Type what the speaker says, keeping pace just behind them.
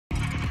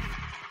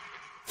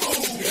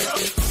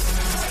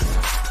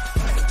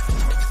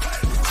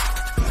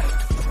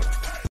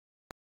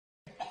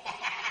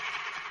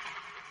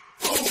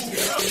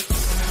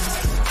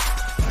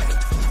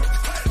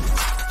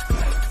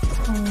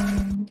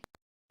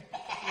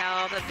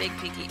the big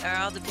piggy, or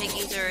all the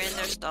piggies are in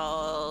their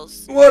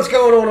stalls. What's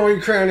going on, all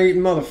you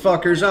crown-eating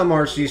motherfuckers? I'm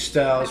RC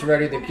Stylez,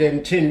 ready to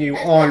continue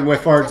on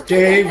with our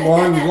day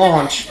one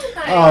launch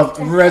of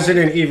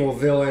Resident Evil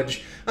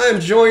Village. I am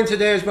joined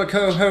today as my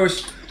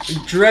co-host,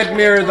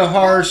 Dreadmere the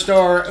Horror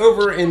Star.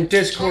 Over in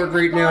Discord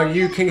right now,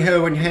 you can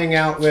go and hang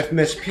out with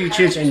Miss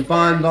Peaches and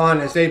Bon Bon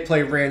as they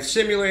play Ran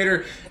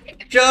Simulator,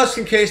 just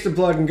in case the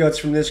blood and guts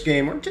from this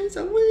game are just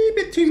a wee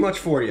bit too much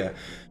for you.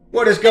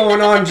 What is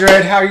going on,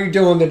 Dread? How are you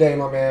doing today,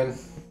 my man?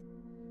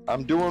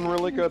 I'm doing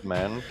really good,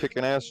 man.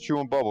 Kicking ass,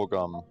 chewing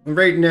bubblegum.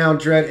 Right now,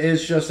 Dread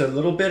is just a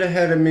little bit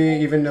ahead of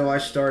me, even though I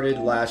started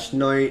last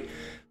night.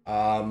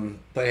 But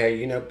hey,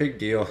 you know, big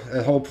deal.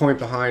 The whole point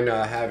behind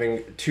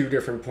having two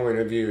different point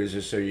of views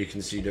is so you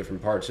can see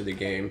different parts of the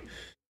game.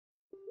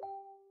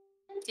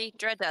 See,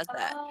 Dread does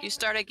that. You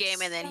start a game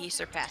and then he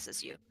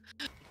surpasses you.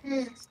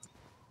 Do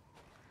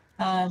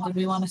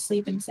we want to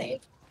sleep and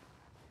save?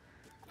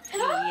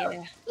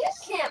 Yeah.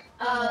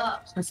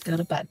 Let's go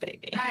to bed,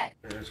 baby.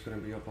 It's gonna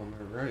be up on my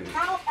right.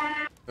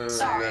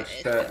 Sorry.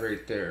 That's that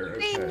right there.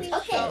 Okay.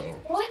 Okay,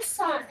 what's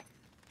Sonic?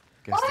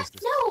 Guess What? this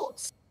No.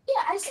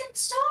 Yeah, I said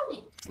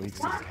Sonic. leads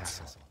to the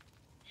castle.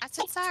 I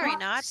said sorry,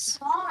 not.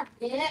 Sonic.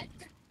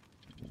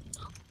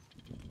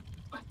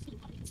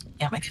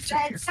 Yeah, my I kids are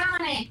said here.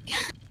 Sonic.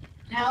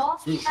 No,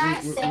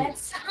 I said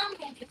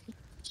Sonic.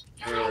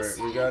 Alright,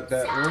 we got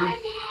that one.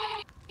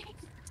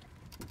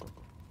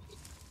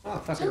 Oh,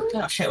 fuck it.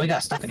 Oh shit, we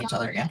got stuck in each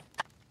other again.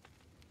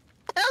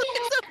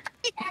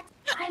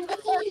 I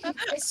believe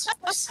it's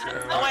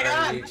Oh my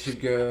God. I need to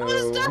go.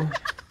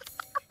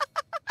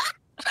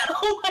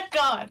 Oh my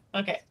god.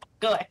 Okay,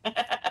 go away.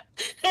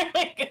 There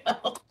we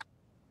go.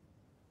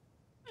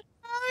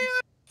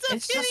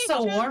 It's just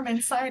so warm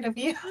inside of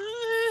you.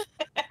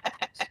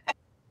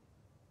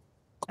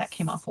 That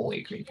came off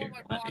way creepier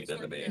than it needed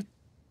to be.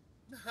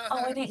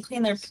 Oh, I didn't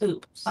clean their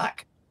poop.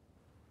 Fuck.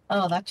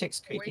 Oh, that chick's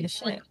creepy as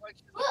shit.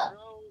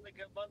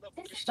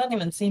 She doesn't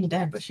even seem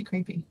dead, but she's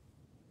creepy.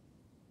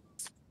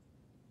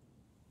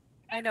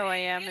 I know I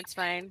am. It's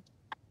fine.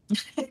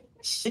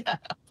 Shut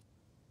up.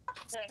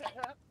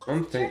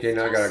 I'm thinking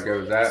I gotta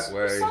go that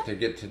way to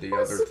get to the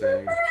other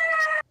thing.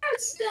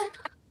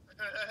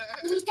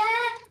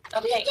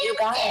 Okay, you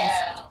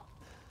guys.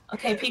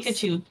 Okay,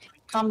 Pikachu,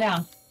 calm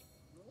down.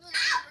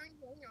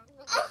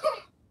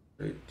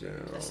 Right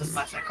down. This is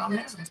much like calm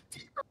down.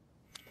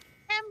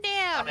 Calm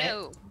down. Stop it.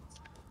 No.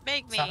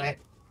 Make me. Stop it.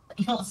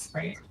 That's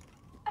right.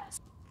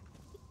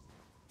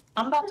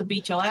 I'm about to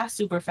beat your ass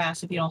super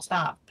fast if you don't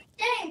stop.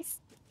 Thanks.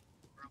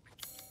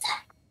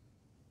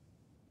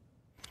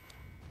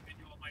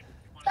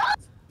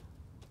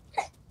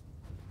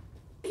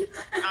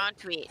 On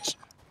Twitch.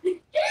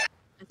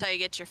 Until you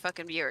get your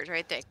fucking viewers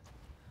right there.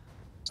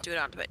 Just do it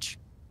on Twitch.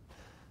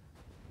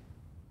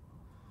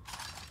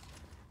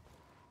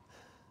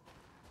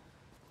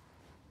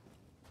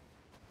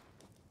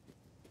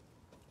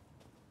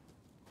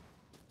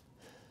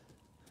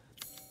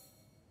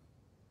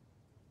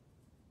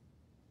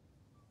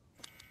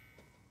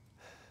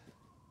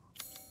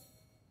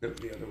 Go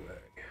the other way.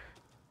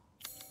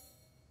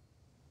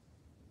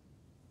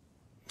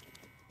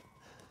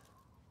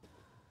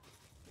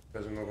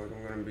 Doesn't look like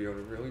I'm gonna be able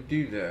to really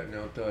do that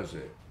now, does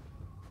it?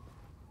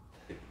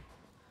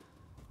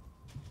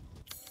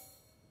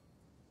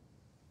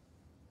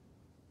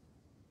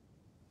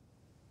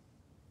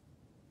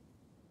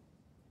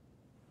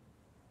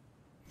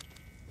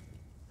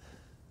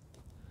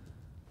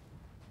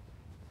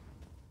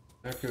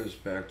 That goes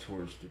back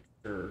towards the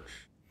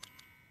church.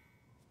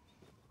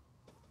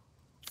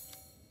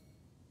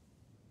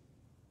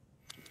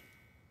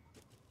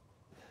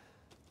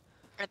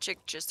 A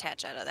chick just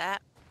hatch out of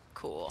that.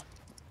 Cool.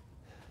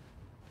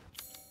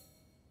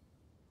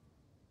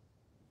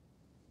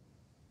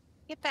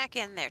 Get back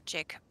in there,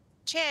 chick.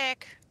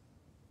 Chick!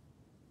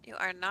 You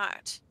are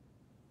not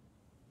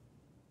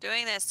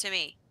doing this to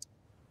me.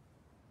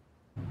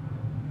 Do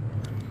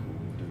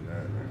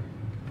that.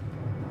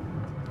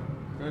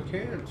 I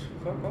can't.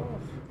 Fuck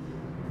off.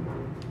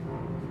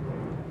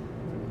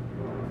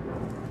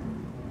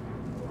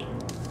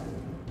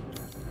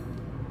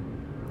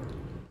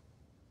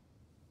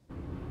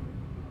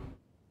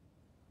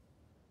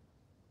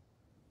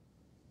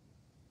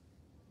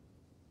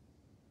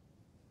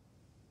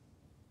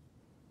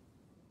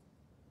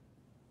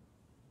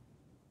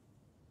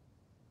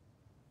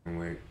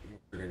 Wait,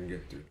 we didn't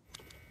get through.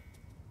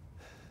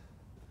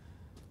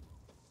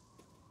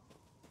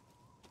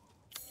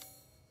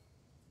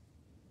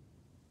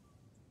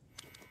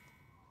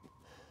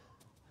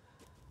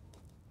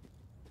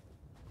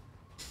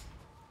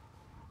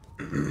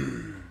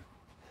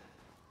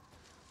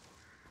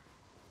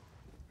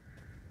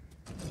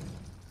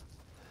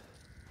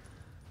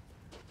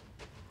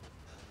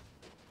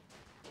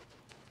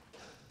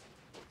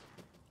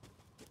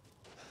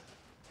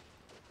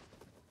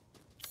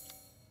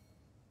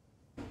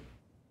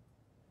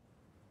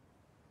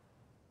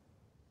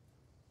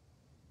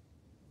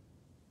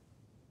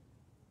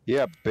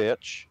 Yeah,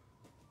 bitch.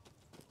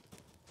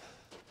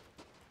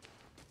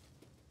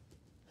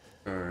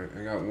 Alright,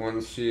 I got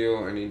one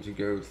seal. I need to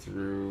go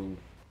through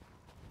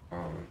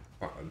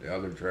the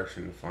other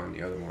direction to find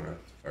the other one if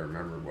I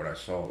remember what I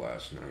saw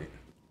last night.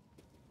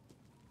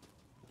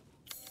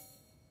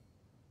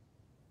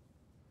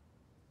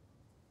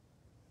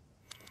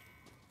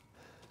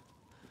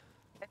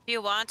 If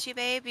you want to,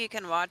 babe, you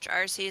can watch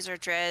RC's or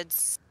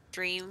Dread's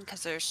stream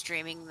because they're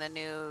streaming the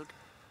new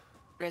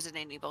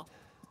Resident Evil.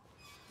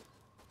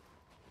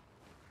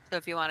 So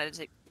if you wanted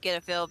to get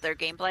a feel of their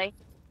gameplay.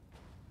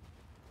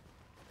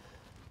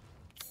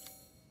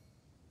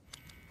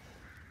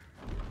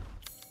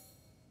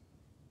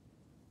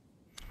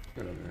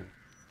 Good man.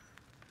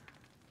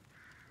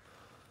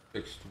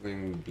 Fixed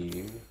wing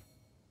beam.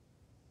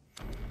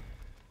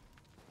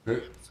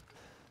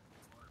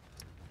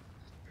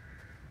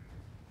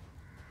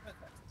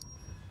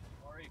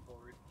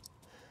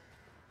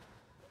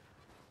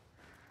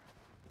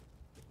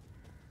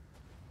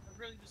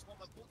 Really just want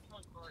my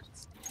Pokemon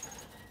cards.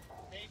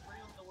 They bring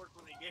them to work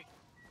when they get.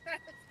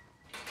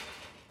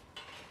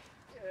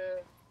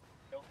 Yeah.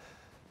 Nope.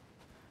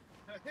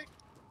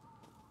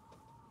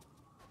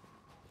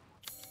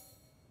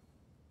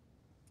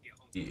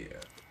 Yeah.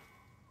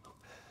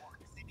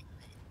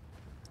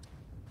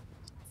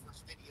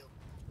 First video.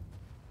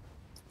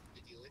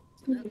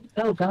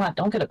 Oh god,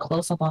 don't get a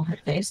close up on her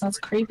face. That's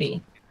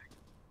creepy.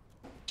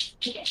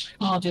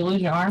 Oh, did you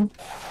lose your arm?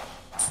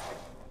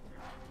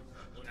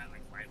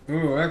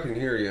 Ooh, I can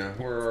hear you.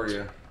 Where are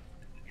you?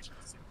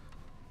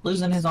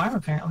 Losing his arm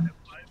apparently.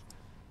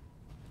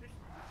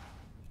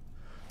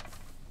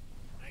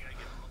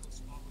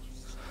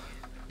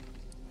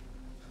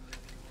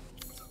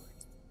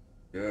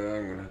 Yeah,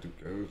 I'm gonna have to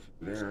go through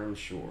there, I'm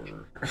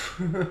sure.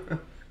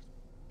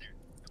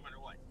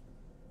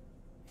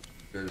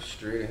 Go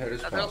straight ahead as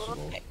Another little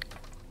possible. pick.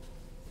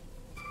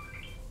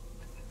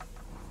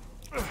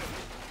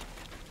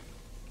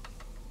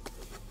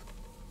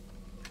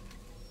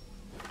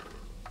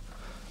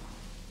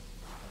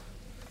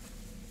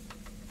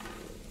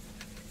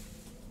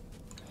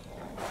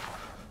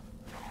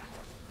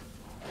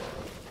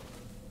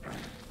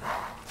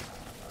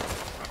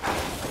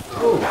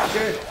 Oh,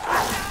 shit!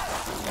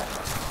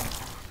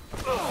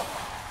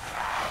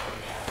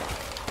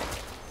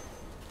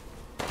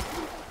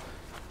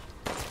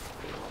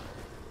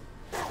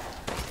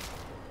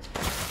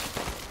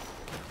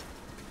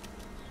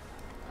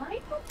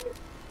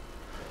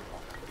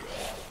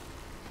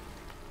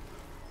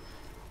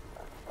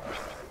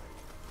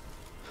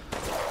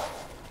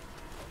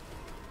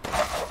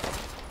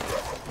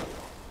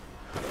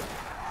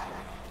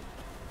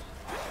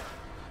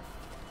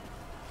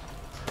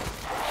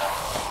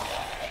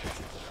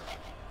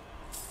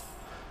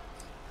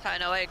 How I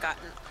know I had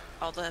gotten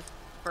all the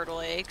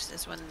fertile eggs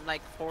is when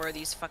like 4 of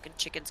these fucking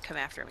chickens come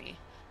after me.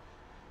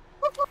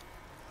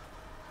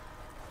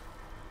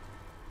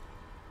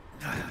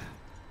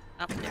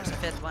 Oh, there's a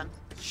 5th one.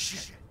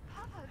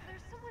 Papa,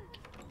 there's someone.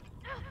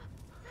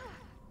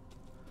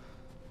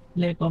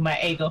 Let go my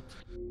ego.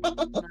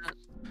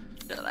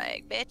 They're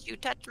like, bitch, you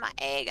touched my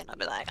egg. And I'll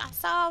be like, I'm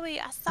sorry,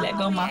 I'm sorry. Let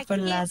go my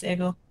fertilized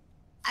ego.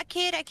 I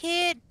kid. I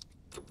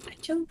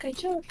choke, I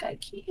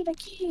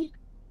kid.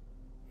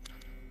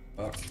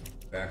 Oh,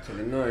 back to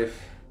the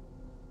knife.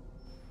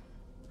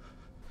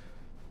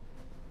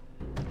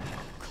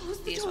 Close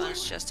the These door.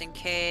 ones just in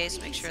case.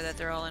 Make sure that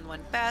they're all in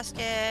one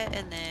basket.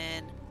 And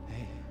then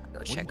Hey, go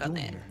what are check you on the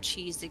doing here?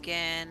 cheese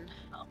again.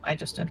 Oh, I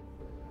just did.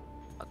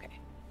 Okay.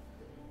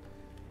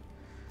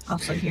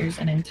 Also, here's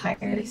an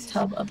entire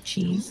tub of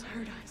cheese.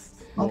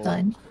 All Oh.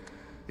 done.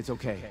 It's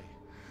okay.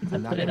 You I'm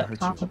can not put it gonna up hurt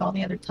top you. with all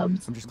the other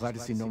tubs. I'm just glad to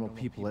see normal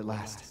people at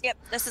last. Yep,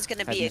 this is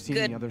gonna Have be you a seen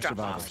any good other drop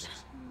survivors?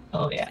 off.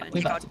 Oh yeah,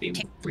 we about to be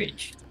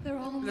rich. They're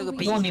all We'll alone.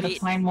 be- We don't need to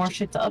find more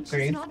shit to She's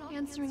upgrade. not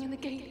answering and the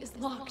gate is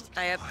locked.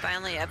 I have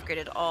finally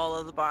upgraded all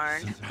of the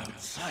barn.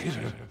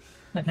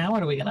 But now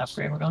what are we gonna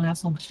upgrade? We're gonna have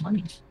so much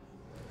money.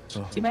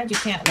 Oh. Too bad you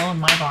can't loan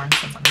my barn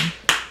some money.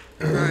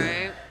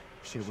 Right.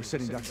 Shit, we're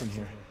sitting ducks in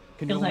here.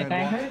 Can Feel no like I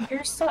man walk? heard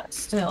your suck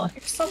still.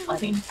 Here's some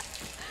money.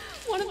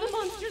 One of the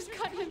monsters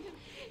cut him.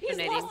 He's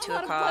Donating lost to a a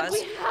lot of blood. cause.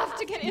 We have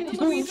to get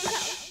into Louise's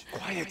house.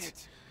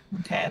 Quiet.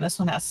 Okay, this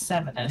one has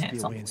 7 and Must be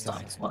hits a way on stuff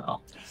inside. as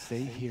well. Stay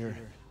here.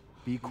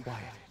 Be quiet.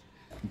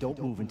 Don't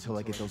move until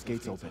I get those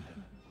gates open.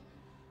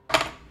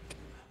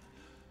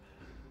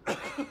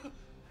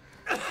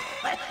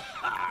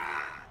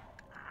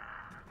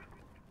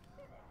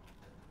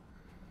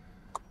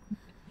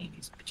 Maybe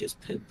these bitches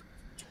poop.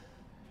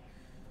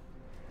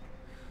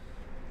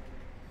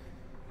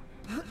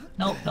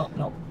 Nope, nope,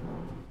 nope.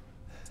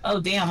 Oh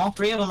damn, all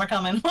 3 of them are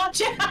coming.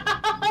 Watch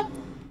out!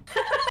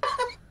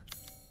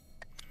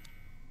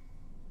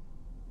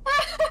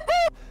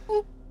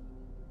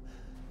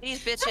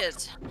 These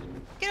bitches.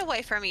 Get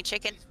away from me,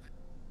 chicken.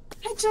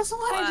 I just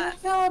wanted What? to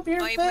fill up your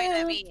Why are you pointing at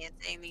food. me and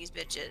saying these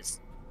bitches?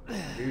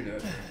 Do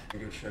that.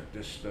 Go check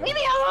this stuff. Leave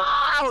me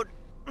alone!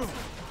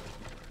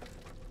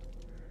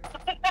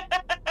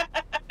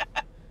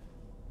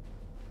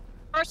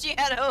 Of course you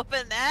had to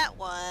open that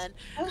one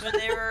when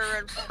they were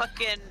in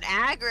fucking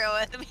aggro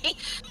with me.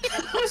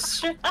 I was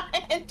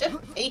trying to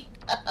feed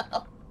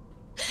them.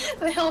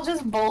 They all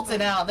just bolted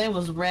out. They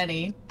was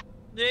ready.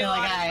 They They're like,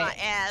 on my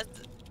 "Alright." ass.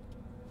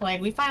 Like,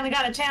 we finally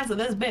got a chance at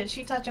this bitch.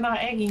 She touching our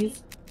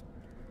eggies.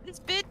 This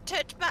bitch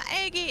touched my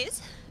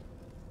eggies.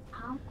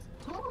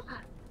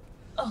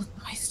 Oh,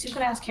 my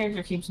stupid ass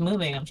character keeps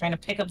moving. I'm trying to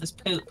pick up this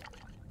poop.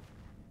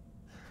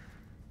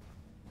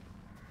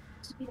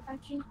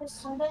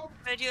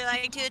 Would you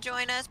like to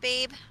join us,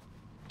 babe?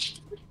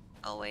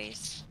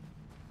 Always.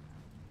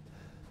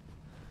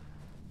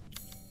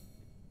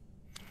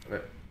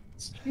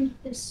 Let's drink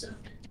this up.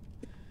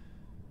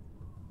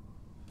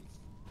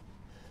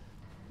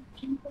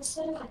 Drink this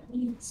up, that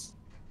means.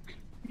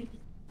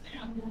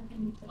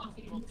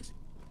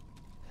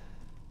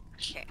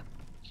 Okay.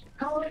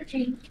 I'll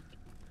drink.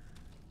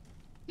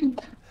 I'm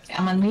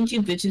gonna need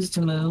you bitches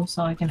to move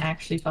so I can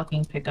actually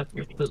fucking pick up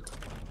your poop.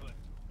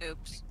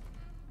 Oops.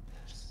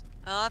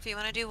 Well, if you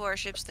want to do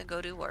warships, then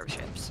go do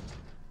warships.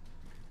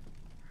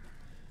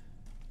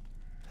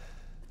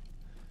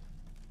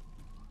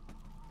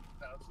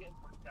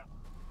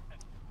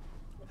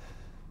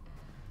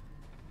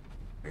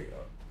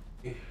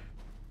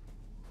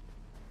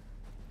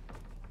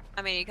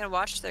 I mean, you can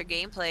watch their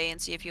gameplay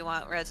and see if you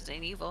want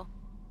Resident Evil.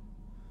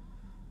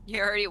 You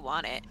already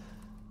want it.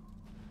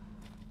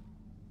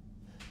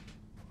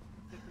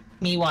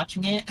 Me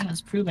watching it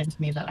has proven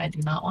to me that I do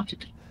not want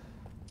it.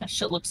 That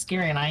shit looks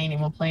scary and I ain't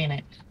even playing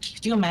it.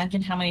 Could you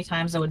imagine how many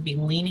times I would be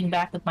leaning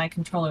back with my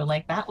controller?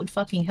 Like, that would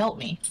fucking help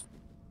me.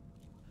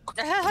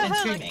 And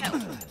streaming.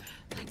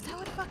 that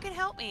would fucking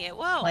help me. It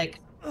won't. Like,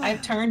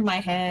 I've turned my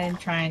head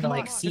trying to,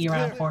 like, see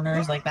around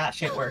corners. Like, that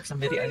shit works in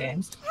video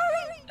games.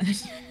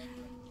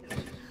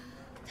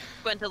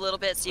 Squint a little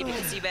bit, see if you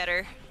can see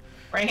better.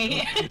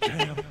 Right?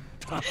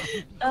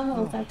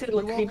 Oh, that did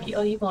look creepy.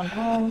 Oh, you gonna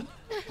die.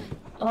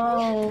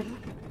 Oh.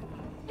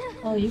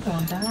 Oh, you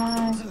gonna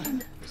die.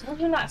 As long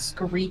as you're not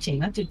screeching.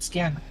 That dude's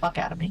scaring the fuck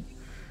out of me.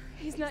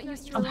 He's not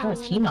used to Oh, how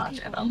is he not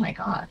dead? Oh my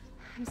god.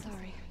 I'm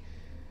sorry.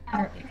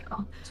 There we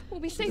go. We'll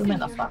be safe Shoot him in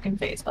the here, fucking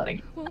face,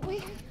 buddy. won't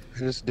we?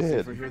 Just dead.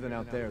 Safer here than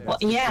out there. Well,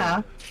 that's for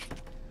yeah.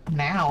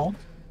 Now.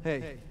 sure.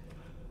 Hey,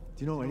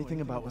 do you know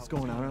anything about what's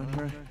going on around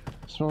here?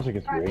 Smells like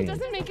it's It raining.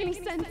 doesn't make any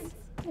sense.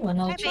 Oh,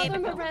 another Hi,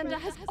 babe. Mother Miranda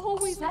has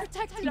always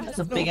protected That's us.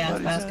 a big ass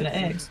basket of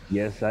eggs.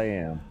 Yes, I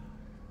am.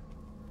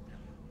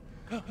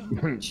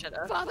 Shut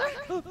up. Father,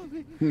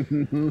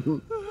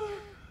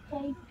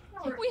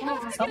 we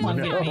have to Someone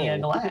get give me a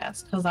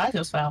glass, because I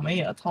just found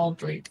me a tall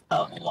drink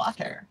of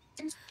water.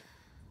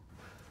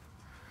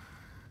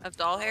 Of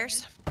doll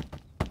hairs?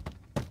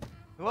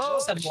 Hello?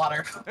 Said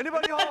water.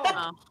 Anybody home?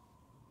 Oh.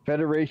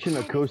 Federation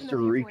of Costa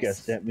Rica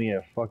sent me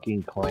a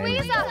fucking clan.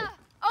 Louisa!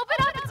 Open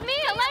up, it's me,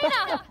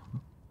 Elena!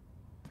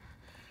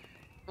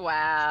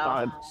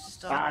 Wow.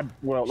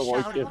 Well, the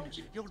voice Shouting,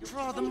 just... you'll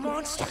draw the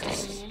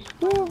monsters.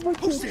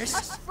 Who's A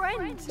this?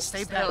 friend!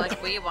 Stay They're back.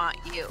 like, we want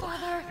you.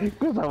 Father,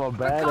 Because I'm a for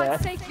God's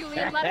badass. sake,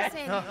 Julian, let us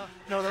in.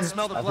 No, they'll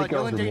smell the I blood. think I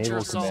You'll was endanger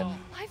able us to all. then.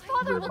 My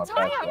father will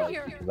die out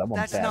here. Because I'm a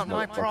That's bad not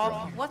my motherfucker.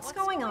 problem. What's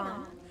going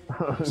on?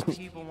 These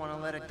people want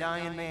to let a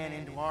dying man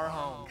into our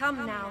home.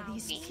 Come now,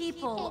 these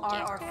people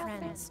are our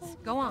friends.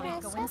 Go on,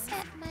 go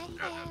inside.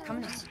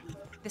 Come now.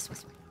 This way.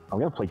 I'm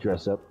gonna play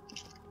dress up.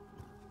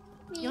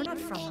 You're not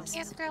from us.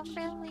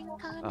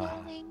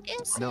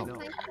 No.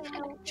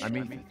 I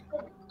mean,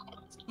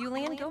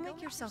 Julian, go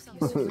make yourself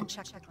useful and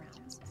check the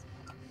grounds.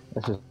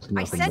 That's just I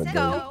nothing said but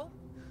go!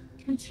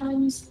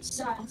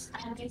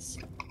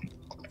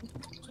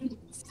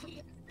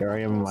 Here I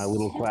am in my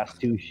little class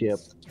 2 ship.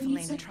 If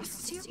Elena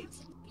trusts you,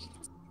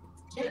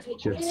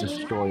 Just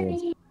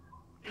destroying.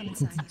 come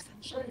inside.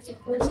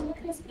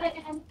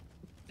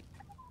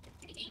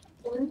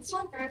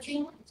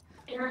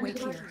 Wait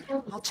here.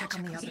 I'll check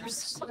on the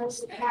others.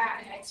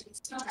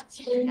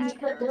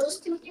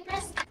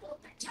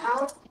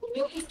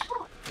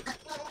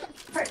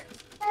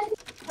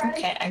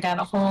 Okay, I got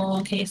a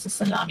whole case of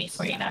salami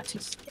for you now, too.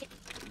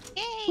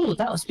 Ooh,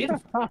 that was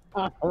beautiful.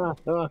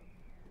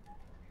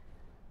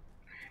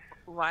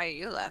 Why are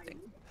you laughing?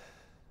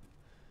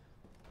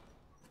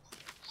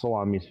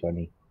 Salami's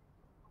funny.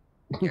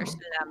 Your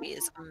salami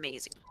is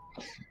amazing.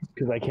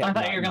 Because I can't. I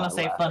thought you were gonna not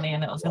say laugh. funny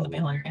and it was gonna be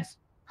hilarious.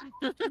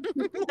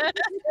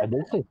 I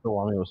did say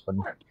salami was funny.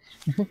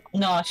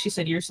 No, she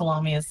said your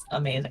salami is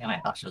amazing, and I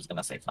thought she was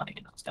gonna say funny,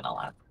 and I was gonna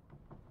laugh.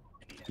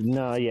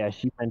 No, yeah,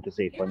 she meant to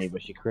say funny,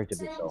 but she corrected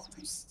herself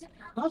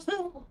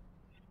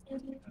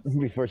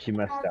before she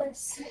messed up.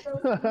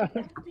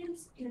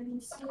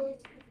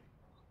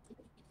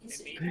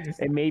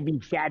 It made me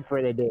sad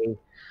for the day.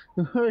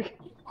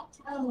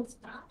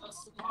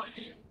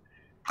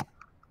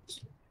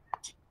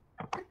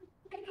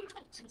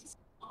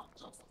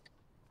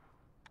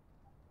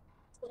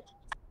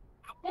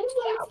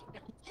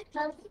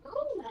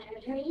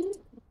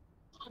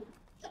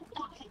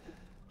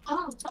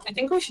 I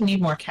think we should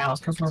need more cows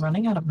because we're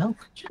running out of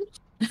milk.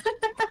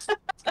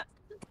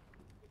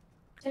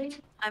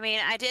 I mean,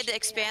 I did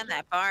expand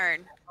that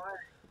barn.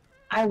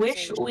 I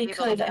wish we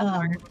could,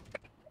 I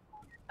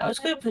was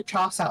gonna put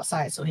Tross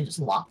outside so he just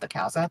lock the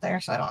cows out there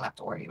so I don't have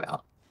to worry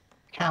about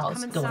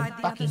cows Come going inside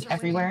the fucking others are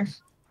everywhere.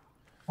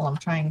 Well, I'm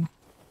trying.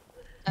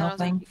 I don't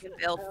think Nothing. you can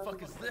build.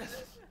 Fuck is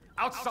this?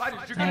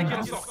 Outsiders, you're I gonna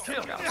get know. us all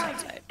killed.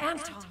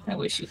 Anton, I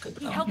wish you could.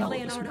 we Oh, helped no,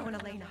 Leonardo and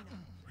Elena.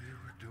 We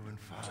were doing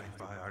fine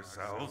by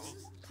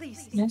ourselves.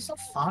 Please. They're so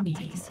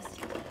foggy.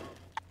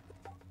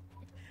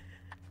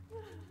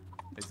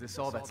 Is this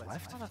all that's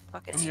left? What the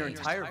fuck In is your he?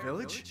 entire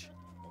village?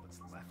 All that's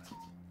left.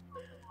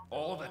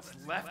 All that's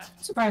left?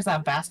 I'm surprised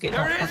that basket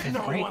don't There is fucking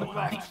no break one with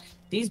left. me.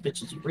 These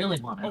bitches you really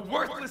want A it.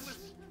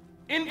 worthless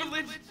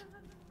invalid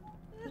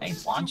They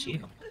want you.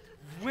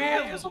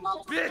 whale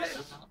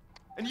bitch!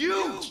 And you!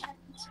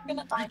 You're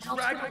gonna die now,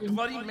 Drag a too.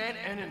 bloody man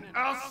and an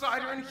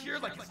outsider in here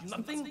like it's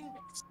nothing?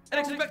 And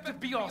expect to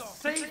be all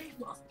safe?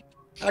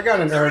 I got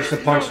an urge to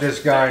punch this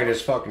guy in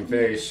his fucking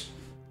face.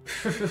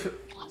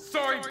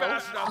 Sorry,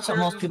 bastard. That's what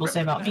most people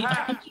say about me.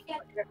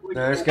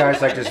 Now, this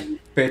guy's like just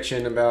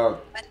bitching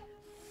about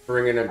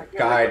bringing a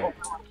guy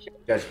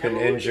that's been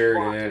injured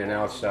and an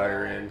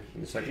outsider in.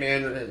 It's like,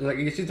 man, like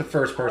he's the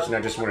first person I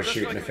just want to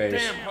shoot in the face.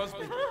 Damn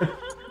husband.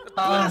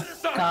 Oh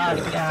god,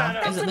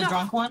 yeah. Is it the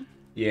drunk one?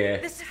 Yeah.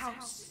 This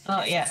house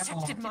Oh yeah.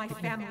 protected my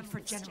family for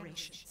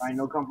generations. I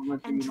know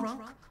compliments. And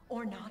drunk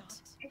or not,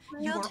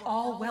 you are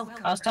all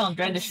welcome. I was telling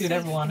Dred to shoot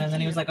everyone, and then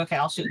he was like, "Okay,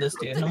 I'll shoot this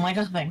dude." And I'm like,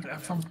 "Oh, thank you."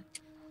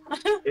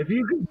 If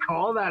you can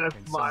call that a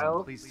Hey, smile.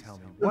 someone, please tell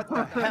me what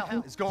the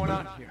hell is going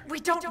on here? We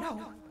don't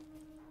know.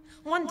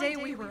 One day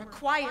we were a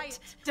quiet,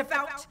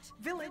 devout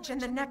village,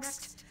 and the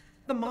next,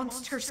 the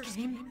monsters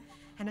came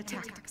and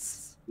attacked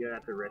us. Yeah,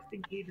 that's a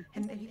resting hater.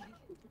 And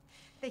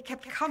they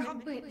kept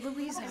coming. Wait,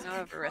 Louisa. I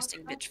have a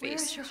resting bitch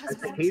face. Where's your That's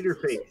a husband? hater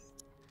face.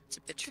 It's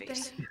a bitch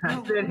face.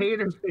 I said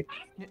hater face.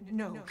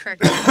 No.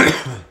 Correct.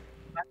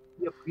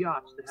 Yeah, biatch. They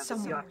have a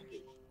Somewhere.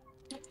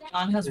 biatch.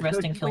 John has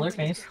resting killer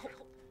face.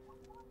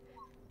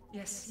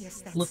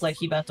 Yes, that's... Look like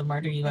he about to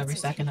murder you every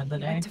second of the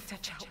we day. went to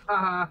fetch help.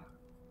 Haha.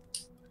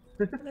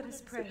 Let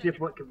us pray Ship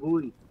went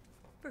kabooey.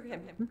 for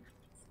him,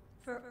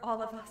 for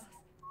all of us.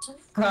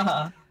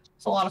 Bruh.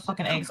 It's a lot of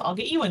fucking eggs. I'll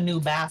get you a new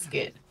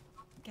basket.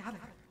 Gather.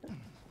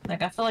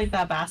 Like, I feel like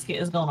that basket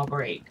is gonna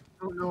break.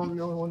 Oh no, I'm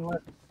the only one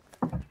left.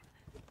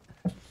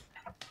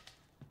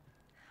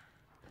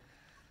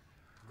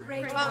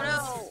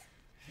 Oh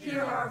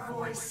Hear our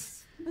voice.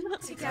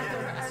 Together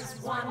as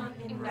one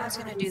in no! I was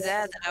gonna do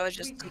that, then I would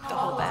just take the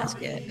whole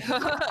basket.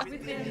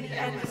 within the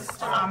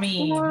endless I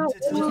mean,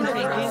 we can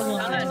take these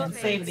ones in and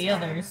save the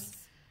others.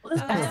 Well,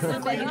 this basket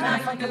looks like it's gonna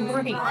fucking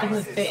break.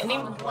 Does it fit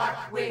anymore?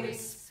 black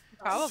wings.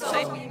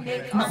 Probably.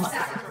 Make our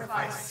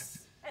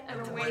sacrifice. And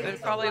It await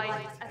would probably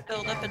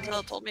build up until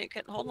it told me it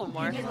couldn't hold no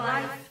more. in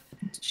life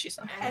She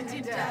said. and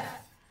in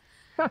death.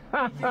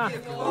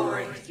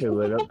 She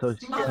lit up till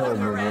she killed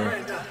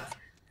me.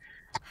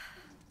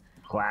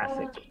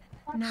 Classic.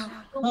 Now,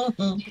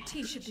 Mm-mm. the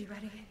tea should be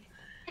ready.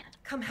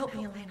 Come help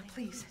me, Elena,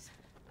 please.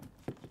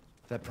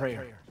 That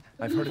prayer.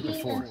 I've heard it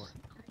before.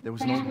 There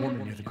was an old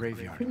woman near the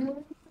graveyard.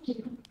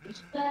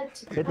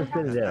 Hit the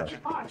citadel.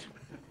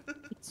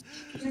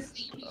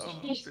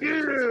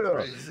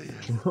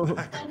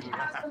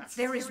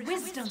 There is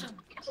wisdom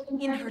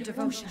in her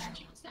devotion,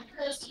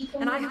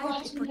 and I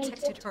hope it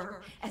protected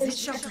her as it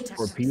shall protect us.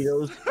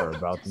 Torpedoes are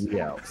about to be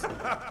out.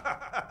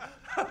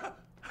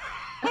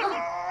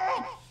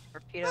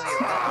 Torpedo your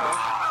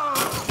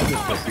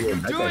butthole. What are you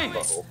doing?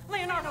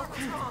 Leonardo,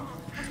 what's wrong?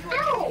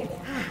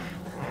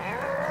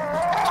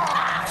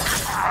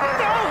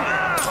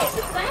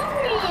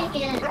 Are you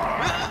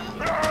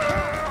okay?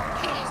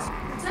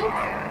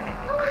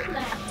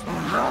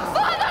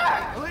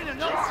 Elena,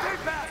 no, stay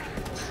back!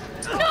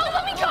 No,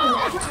 let me go!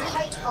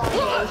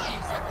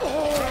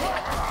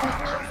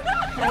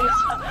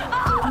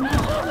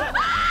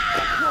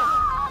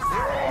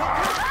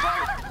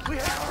 We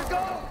have to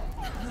go!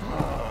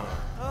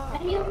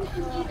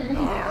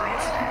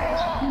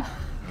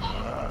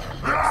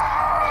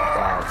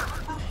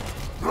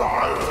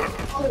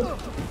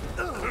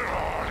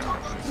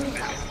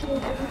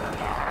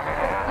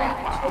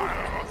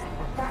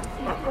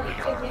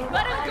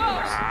 Let him go!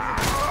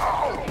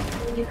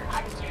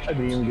 I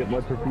didn't even get my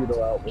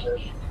torpedo out with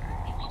it.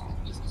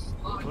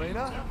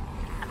 Elena?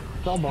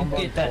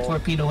 Get that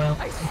torpedo out.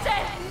 I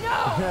said no!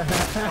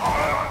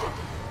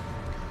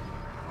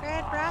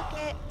 Red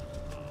rocket.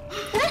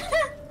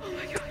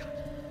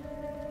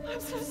 I'm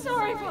so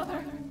sorry,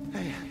 Father.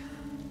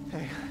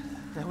 Hey,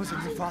 that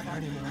wasn't your father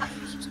anymore.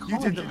 You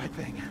did the right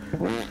thing.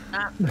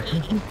 Not me.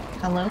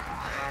 Hello?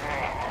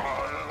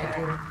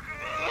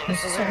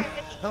 This is her.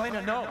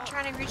 Elena, no! I'm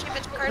trying to reach him,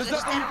 but the car's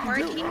just not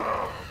working.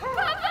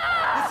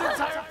 This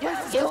entire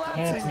place is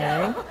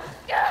collapsing!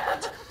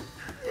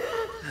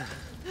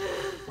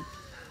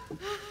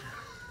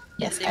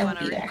 Yes, They I will wanna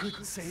be there.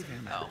 Couldn't save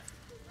him. Oh.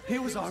 He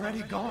was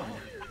already gone.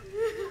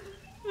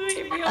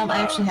 I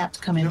actually have to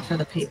come in for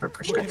the paper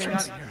We're getting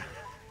out prescriptions. of here.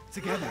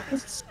 Together.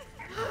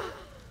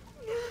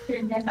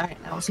 Alright,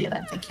 I will see you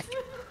then. Thank you.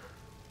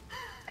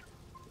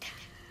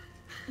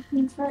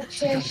 Gotta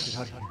get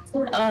out of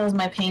here. Oh, it was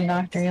my pain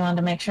doctor. He wanted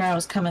to make sure I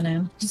was coming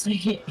in. Just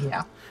like,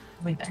 yeah,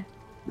 I'll be there.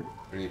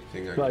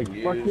 Anything I Like,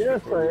 can fuck use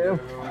yes, before we I am.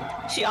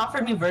 go? She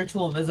offered me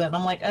virtual visit, and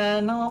I'm like,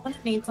 no, I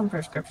need some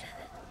prescription.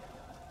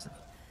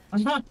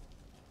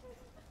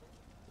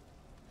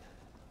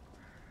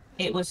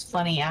 It was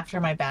funny, after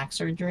my back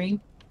surgery,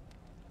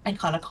 I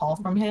got a call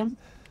from him,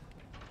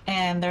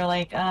 and they're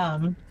like,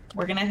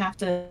 we're gonna have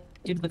to,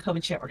 due to the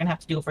COVID shit, we're gonna have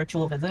to do a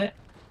virtual visit.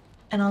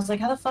 And I was like,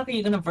 how the fuck are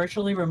you gonna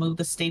virtually remove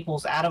the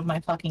staples out of my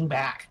fucking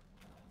back?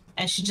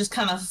 And she just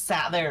kind of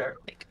sat there,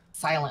 like,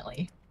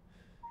 silently.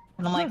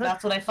 And I'm like,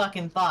 that's what I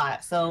fucking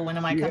thought. So when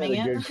am I coming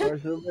in?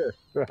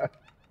 I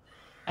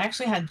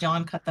actually had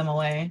John cut them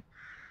away.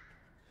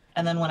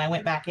 And then when I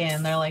went back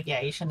in, they're like,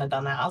 yeah, you shouldn't have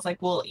done that. I was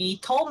like, well, he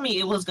told me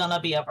it was gonna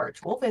be a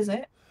virtual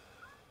visit.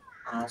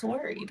 I was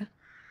worried.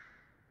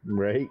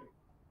 Right?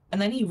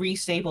 And then he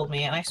restapled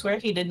me, and I swear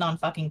he did it on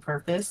fucking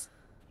purpose.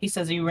 He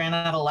says he ran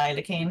out of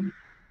lidocaine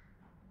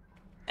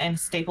and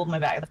stapled my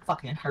back. That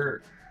fucking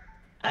hurt.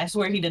 I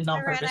swear he did it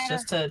on purpose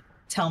just to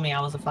tell me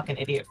I was a fucking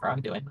idiot for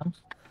undoing them.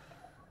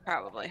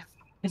 Probably.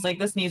 He's like,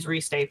 this needs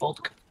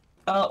restapled.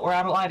 Oh, we're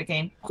out of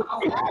lidocaine.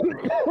 I'm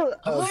like,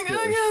 oh,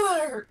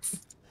 that hurts.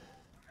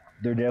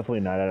 They're definitely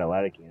not out of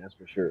lidocaine, that's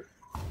for sure.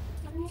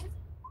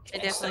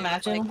 Just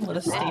imagine what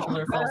a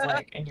stapler feels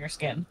like in your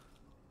skin.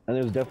 And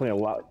there's definitely a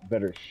lot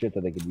better shit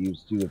that they could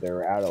use too if they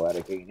were out of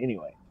lidocaine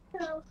anyway.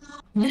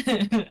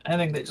 I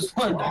think they just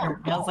wanted to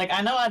hurt me. I was like,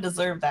 I know I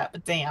deserve that,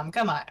 but damn,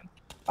 come on.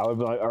 I would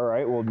be like,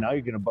 alright, well now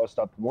you're gonna bust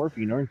out the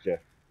morphine, aren't you?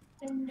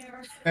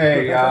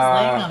 Hey, I was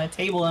laying on a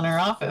table in her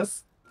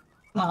office.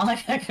 Not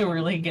like I could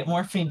really get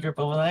morphine drip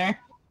over there.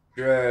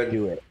 Dread.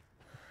 Do it.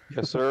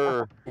 Yes,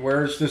 sir.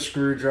 Where's the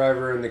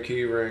screwdriver and the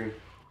key ring?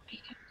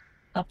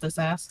 Up this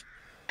ass.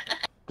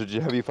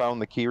 Have you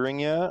found the key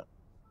ring yet?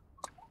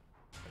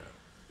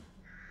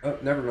 Oh,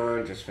 never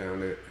mind. Just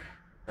found it.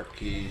 Our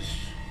keys.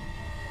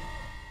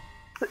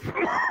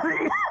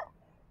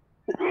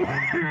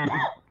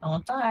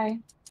 Don't die.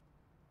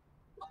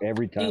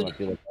 Every time Dude. I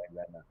feel like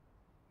that now.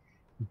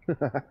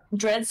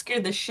 Dread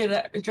scared the shit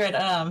out.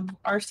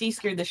 RC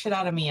scared the shit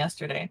out of me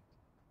yesterday.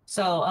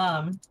 So,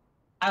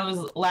 I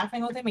was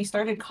laughing with him. He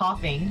started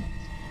coughing,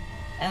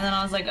 and then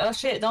I was like, "Oh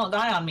shit, don't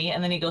die on me!"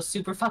 And then he goes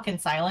super fucking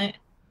silent.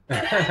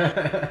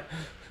 I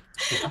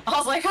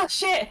was like, "Oh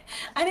shit,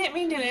 I didn't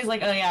mean to." And he's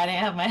like, "Oh yeah, I didn't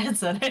have my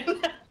headset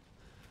in."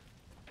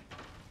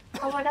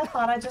 I was like, "I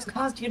thought I just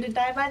caused you to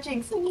die by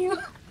jinxing you."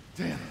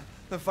 Damn,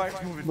 the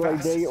fight's moving Like,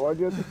 fast. dang it, why'd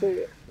you have to say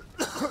it?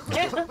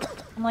 Yeah.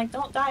 I'm like,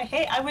 "Don't die."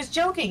 Hey, I was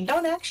joking.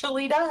 Don't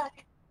actually die.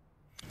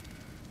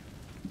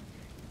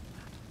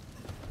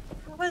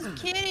 I wasn't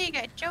kidding.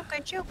 I joke. I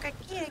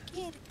kid.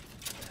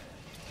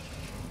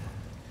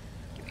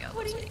 Give me all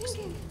those eggs.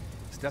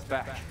 Step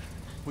back.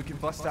 We can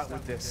bust out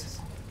with this.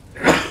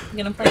 I'm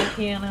gonna play the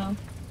piano.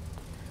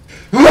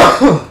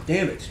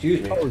 Damn it,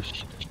 excuse me. Oh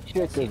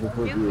shit, there's a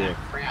hook here.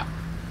 Crap.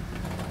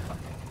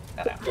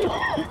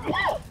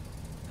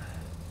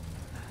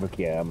 Look,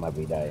 yeah, I might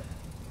be dying.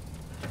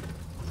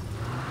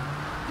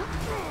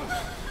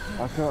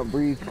 I can't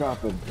breathe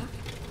coughing.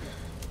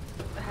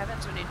 What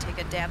happens when you take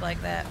a dab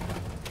like that?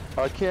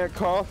 I can't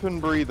cough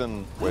and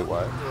breathing. Wait,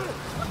 what?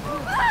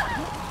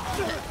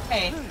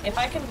 Hey, if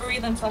I can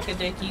breathe and suck a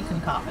dick, you can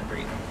cough and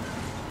breathe.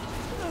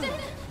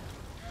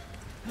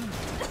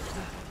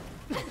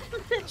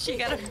 She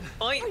got a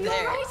point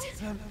there.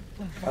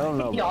 I don't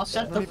know. Y'all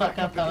shut the fuck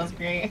up, that was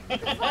great.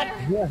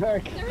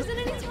 There isn't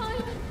any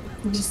time.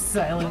 Just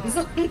silence.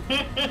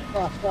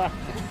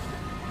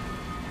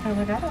 I'm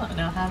like, I don't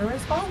know how to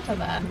respond to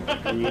that.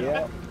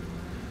 Yeah.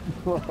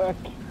 Fuck.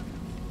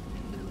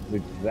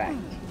 Exact.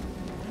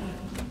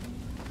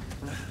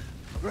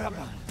 Grab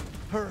on.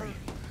 Hurry.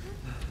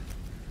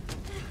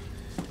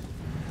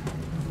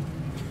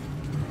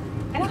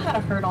 I know how to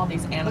hurt all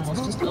these animals.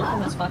 Just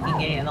open this fucking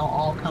gate and they'll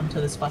all come to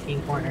this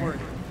fucking corner.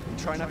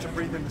 Try not to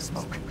breathe in the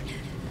smoke.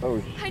 Oh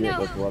I shit,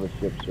 know. that's a lot of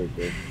ships right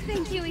there.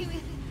 Thank you,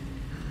 Ethan.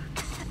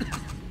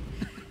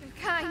 You're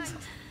kind.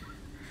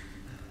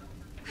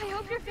 I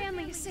hope your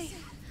family is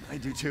safe. I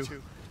do too.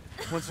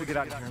 Once we get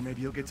out of here,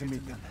 maybe you'll get to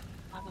meet them.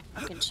 I'm a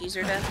fucking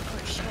cheeser done.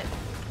 Oh shit.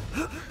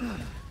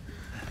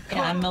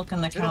 Yeah, I'm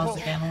milking the cows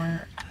again.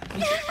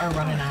 We are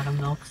running out of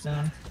milk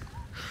soon.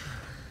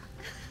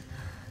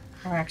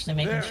 We're actually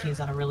making cheese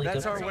at a really good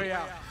That's our rate. way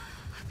out.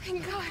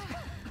 Thank God.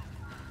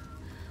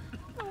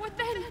 Oh, what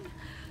then?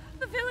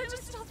 The village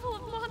is still full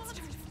of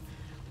monsters.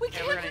 We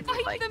Yeah, we're can't gonna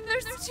need, fight like, them.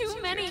 There's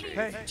too many.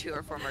 Hey, 2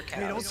 or 4 more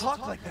hey, don't cows. talk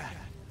like that.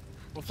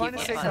 We'll find a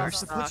Keep safe it house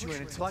to put stocked. you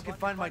in until I can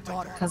find my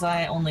daughter. Because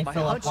I only My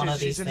fill up hunch one is of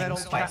these she's in that things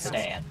old twice a castle.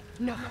 day, and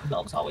No.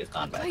 milk's always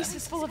gone The by then. place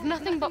is full of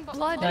nothing but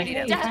blood Like, and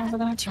yeah, death. time for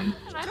that. And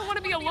I don't want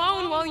to be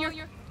alone while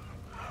you're...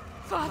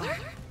 Father?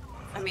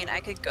 I mean, I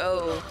could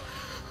go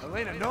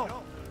Elena,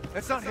 no.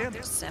 That's not him.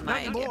 semi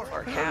Not and get anymore.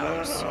 4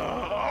 cows. He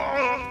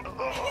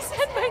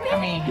said my I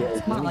name. mean,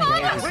 it's not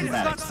like this Wait, is it's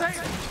that not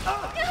expensive. safe.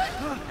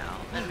 No,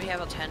 and we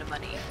have a ton of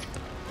money.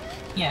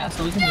 Yeah,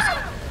 so we can just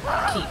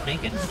keep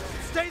making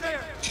Stay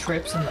there.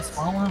 trips in the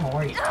small one,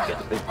 or you can get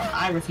the big one.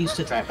 I refuse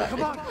to drive that Come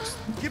big on. one.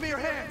 Give me your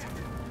hand.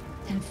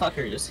 And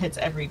fucker just hits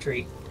every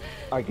tree.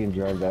 I can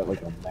drive that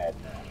like a madman.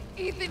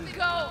 Ethan,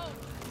 go.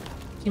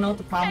 You know what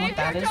the problem with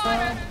that is,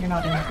 though? You're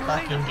not in the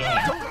fucking game.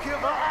 Don't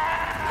give up.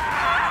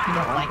 You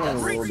don't I'm like playing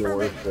us. World of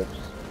Warships.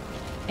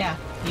 Yeah,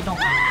 you don't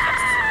want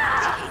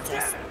He hates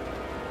us. to.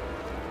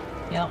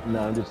 Yep. No,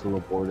 I'm just a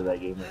little bored of that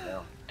game right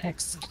now.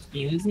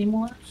 Excuse me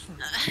more?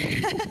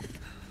 Excuse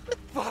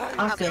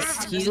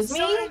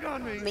me?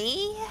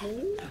 Me?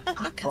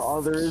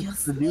 All there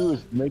is to do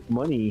is make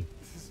money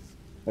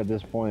at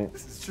this point.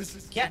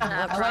 Yeah,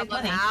 I like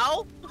money.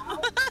 How?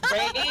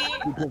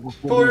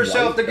 Pull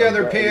yourself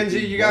together,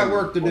 Pansy. You got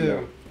work to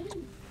do.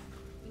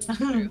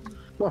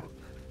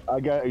 I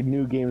got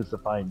new games to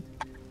find.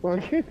 Well,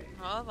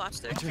 watch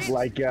their stream.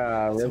 Like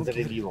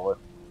Resident Evil.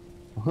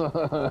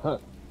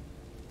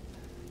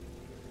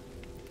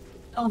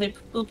 Oh, they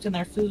pooped in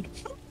their food.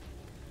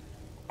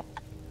 Of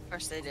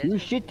course they did. You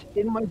shit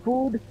in my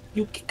food.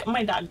 You kick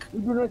my dog. You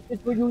do not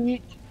shit when you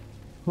eat.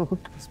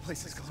 This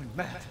place is going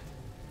mad.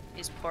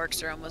 These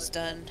porks are almost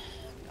done.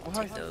 I'll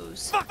take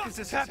those. Fuck is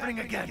this happening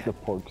again? The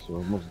porks are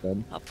almost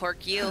done. I'll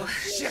pork you.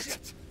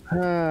 Shit.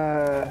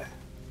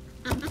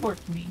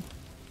 Pork me.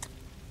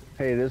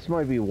 Hey, this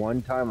might be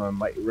one time I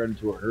might run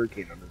into a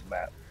hurricane on this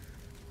map.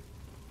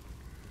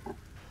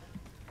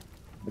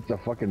 It's a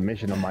fucking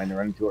mission of mine to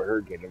run into a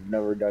hurricane. I've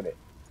never done it.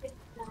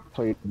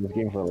 Played this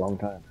game for a long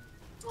time.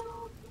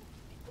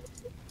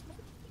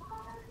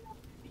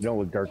 You don't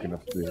look dark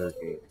enough to be a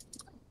hurricane.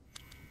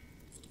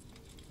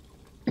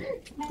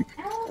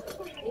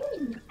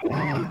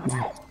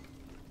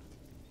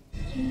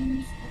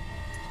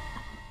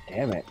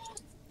 Damn it.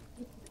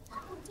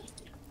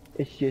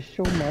 It's just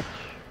so much.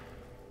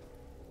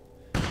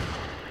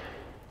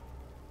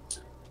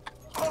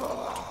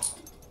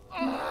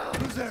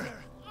 Who's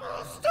there?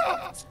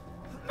 Stop!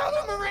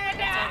 Mother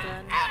Miranda!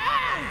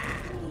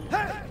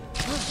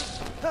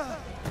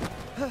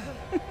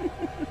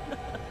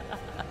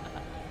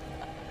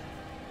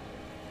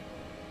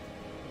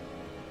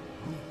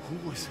 Who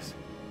was this?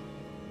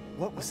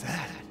 What was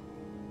that?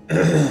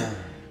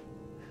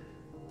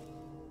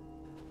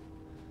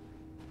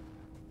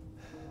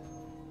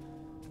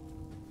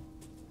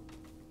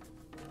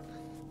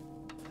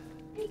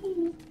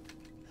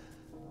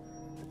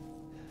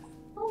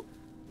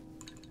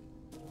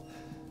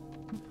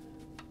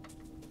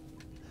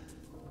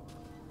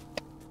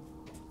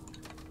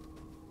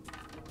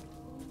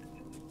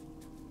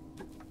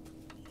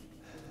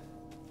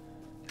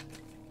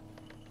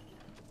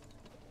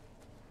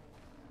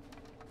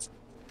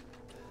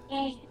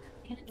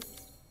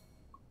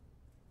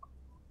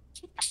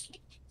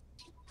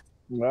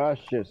 Ah,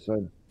 shit,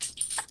 son.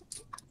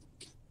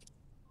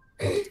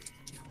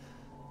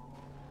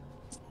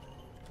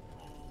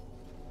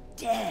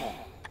 Death.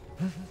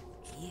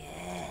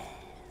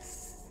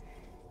 Yes.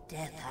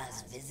 Death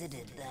has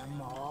visited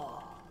them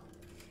all.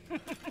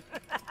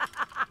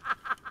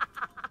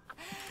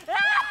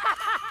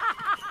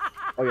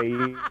 Okay,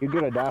 you're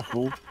gonna die,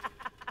 fool.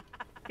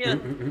 Kill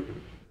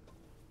him.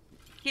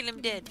 Kill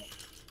him dead.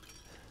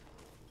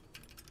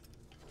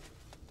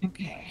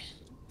 Okay.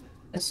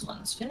 This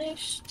one's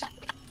finished.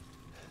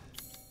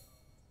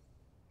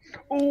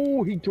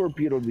 Oh, he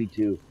torpedoed me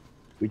too.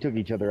 We took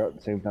each other out at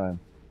the same time.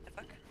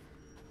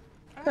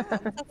 Oh,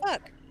 what the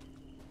fuck?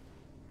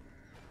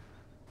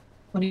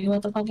 What do you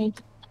want the fucking?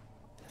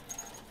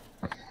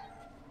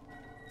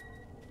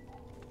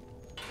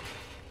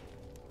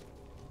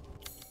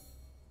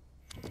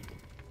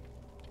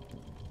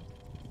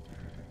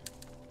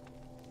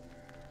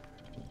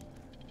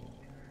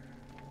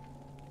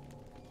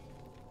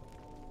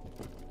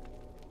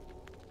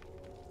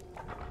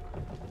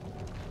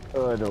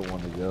 Oh, I don't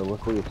want to go.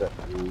 Look at that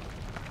food.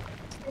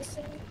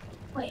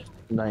 Wait.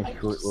 Nice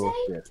short little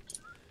shit.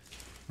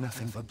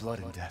 Nothing but blood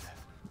and death.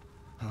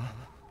 Huh?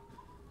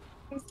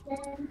 Is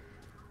then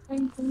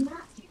and the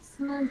Matrix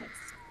Mondays.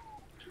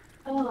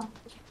 Oh.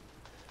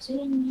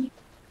 Didn't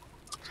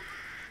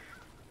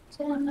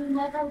you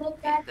never look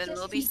back Then to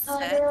we'll be see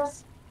set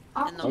others?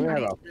 in the I'm gonna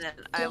morning, have and then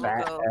a I will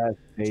fat go. ass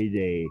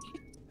payday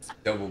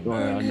Double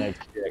going on back.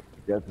 next check.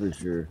 That's for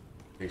sure.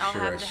 Make I'll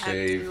sure I have to have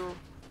save. you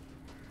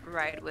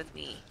ride with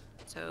me,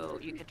 so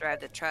you can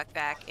drive the truck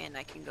back, and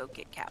I can go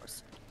get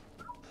cows.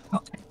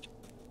 Okay.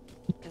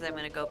 Because I'm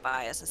gonna go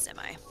buy us a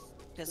semi,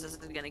 because this is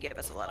gonna give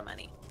us a lot of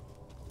money.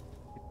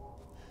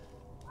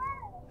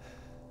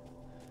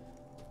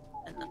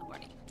 And in the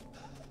morning.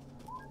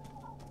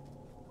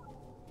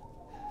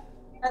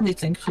 And these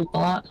things poop a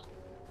lot.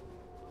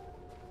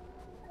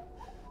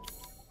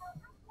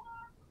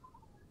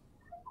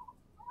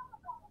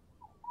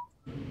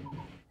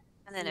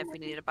 And then if we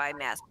need to buy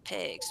mass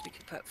pigs, we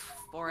could put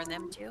 4 in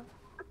them too.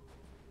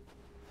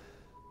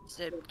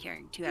 Instead of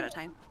carrying 2 at a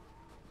time.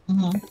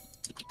 Mm-hmm.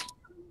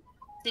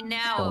 See,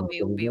 now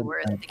it would be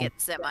worth to get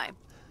semi.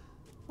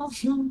 I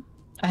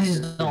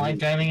just don't like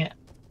driving it.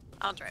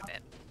 I'll drive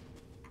it.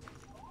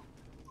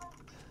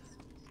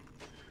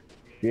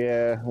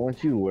 Yeah,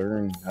 once you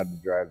learn how to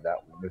drive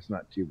that one, it's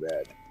not too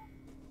bad.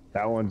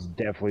 That one's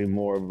definitely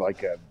more of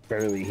like a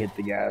barely hit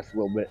the gas a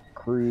little bit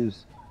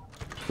cruise.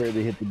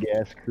 Barely hit the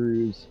gas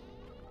cruise.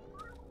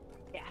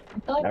 Yeah. I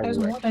feel like there's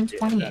more than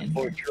 20 in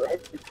here.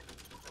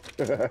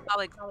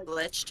 Probably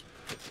glitched.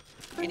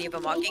 Any of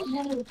them walking?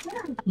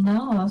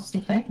 No, that's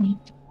the thing.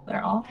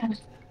 They're all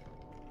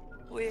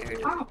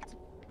Weird.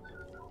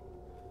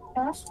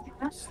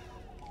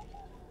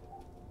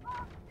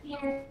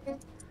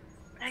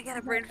 I got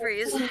a brain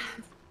freeze.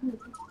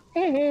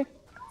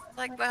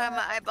 Like behind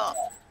my eyeball.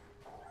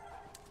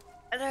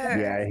 It hurt.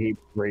 Yeah, I hate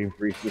brain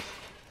freezes.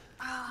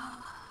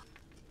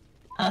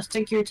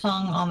 Stick your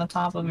tongue on the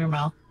top of your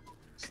mouth.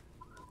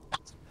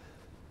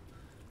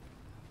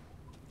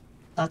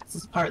 That's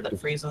the part that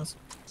freezes.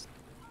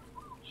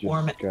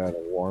 Warm it. Gotta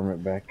warm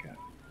it back up.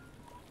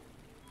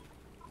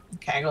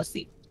 Okay, go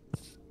sleep.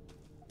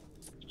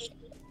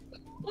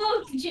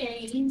 Look,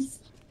 James.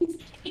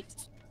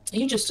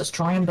 You just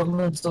destroying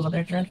buildings over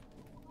there, Jared.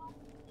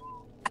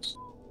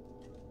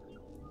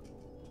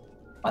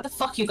 Why the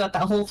fuck you got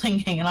that whole thing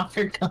hanging off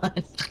your gun?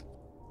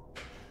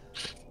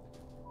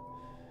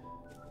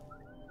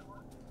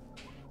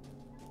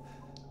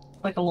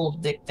 Like a little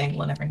dick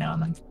dangling every now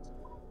and then.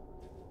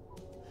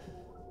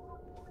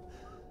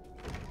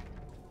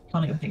 I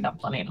don't even think I'm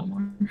funny no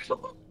more.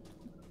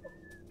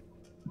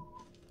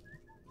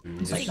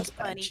 It's like, that's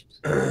funny.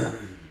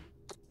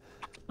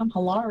 I'm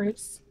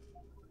hilarious.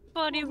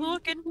 Funny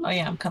looking. Oh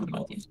yeah, I'm coming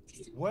with you.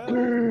 Well,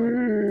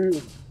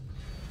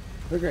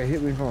 that guy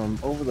hit me from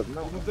over the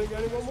I didn't think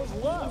anyone was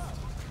left.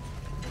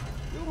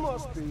 You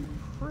must be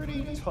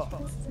pretty tough.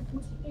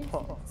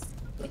 Huh.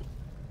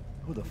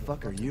 Who the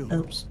fuck are you?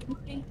 Oops.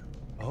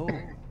 Oh,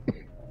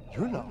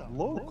 you're not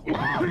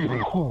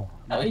local.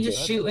 Oh, we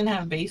just shoot and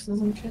have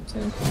bases and shit too.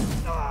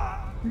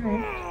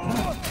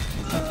 Alright.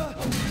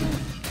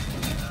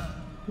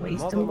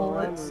 Wasting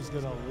bullets. Miranda's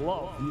gonna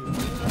love you.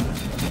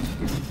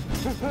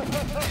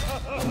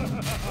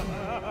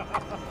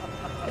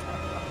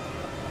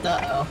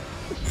 Uh-oh.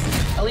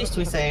 At least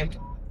we saved.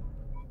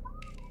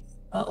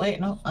 Oh, wait,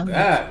 no.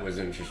 That was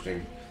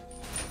interesting.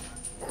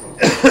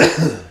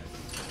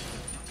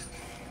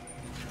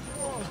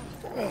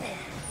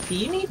 Do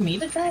you need me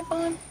to drive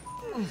on?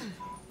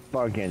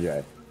 Fog can't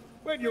drive.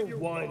 When you're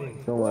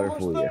whining. Don't let her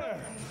fool you.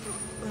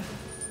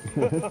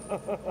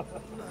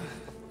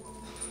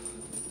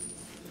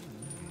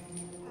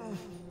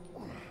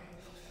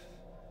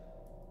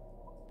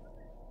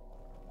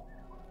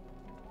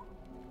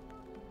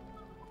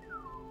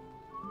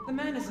 The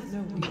man is of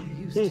no real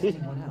use to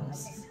anyone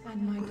else,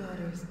 and my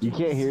daughter's. You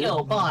can't hear?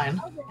 Yo,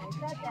 Bond.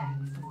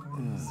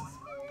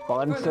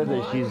 Bond said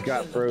that she's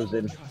got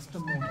frozen.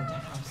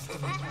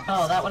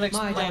 Oh, that would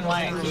explain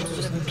why it keeps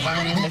just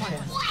running into shit.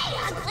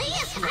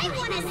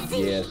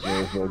 Yes,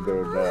 may as well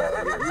go down.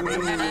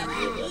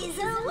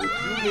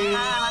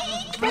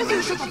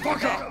 Shut the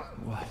fuck up!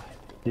 What?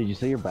 Did you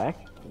say you're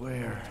back?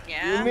 Where?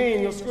 Yeah. You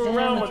mean you'll screw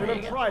around with it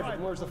in private?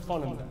 Where's the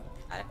fun in that?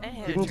 I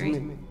hit Give a it to tree.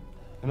 me,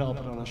 and I'll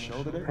put on a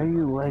show today. How are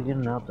you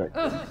legging up there?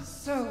 Ugh,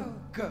 so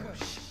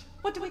gauche.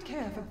 What do we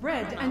care for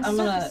bread and I'm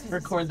gonna circuses?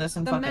 record this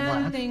and the fucking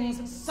man laugh.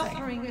 thinks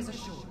suffering is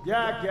assured.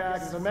 Yak,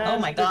 yak, is a man. Oh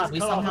my god, we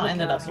somehow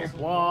ended up here.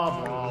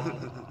 Blah, blah,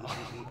 blah.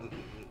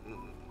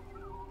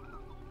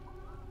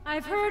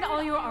 I've heard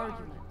all your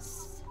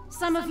arguments.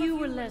 Some of you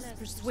were less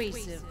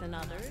persuasive than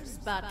others,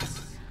 but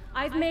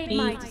I've made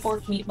my Beef,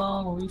 pork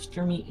meatball,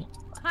 rooster meat.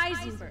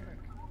 Heisenberg.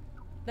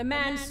 The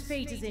man's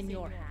fate is in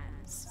your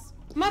hands.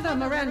 Mother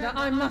Miranda,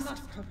 I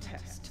must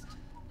protest.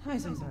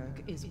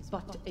 Heisenberg is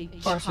but a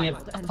Of course, we have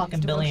child, a and fucking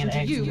his billion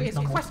devotion to eggs you and is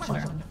no more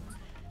questionable.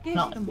 Give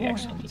Not the that we more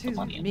actually need the to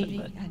money in me, it,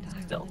 but and I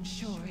will still.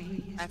 ensure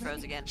he is I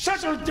froze again.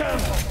 Shut your damn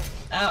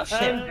mouth! Oh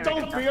shit. And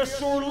don't be a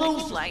sore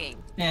loser! Lagging.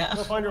 Yeah.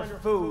 Go find your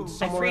food I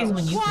somewhere freeze else.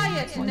 when you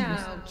Quiet freeze.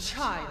 now,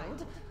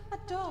 child.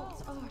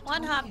 Adults are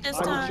One hop this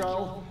I'm a time.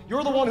 child.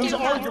 You're the one who's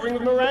arguing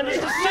with Miranda's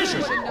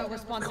decisions! You no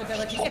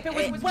responsibility if it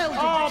was well.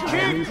 Oh,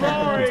 keep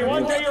glory!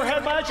 One day your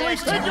head will actually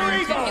stick your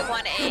ego!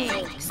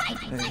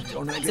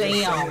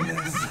 Damn.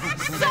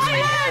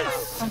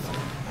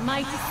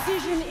 My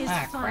decision is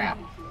Ah, crap.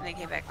 final. And they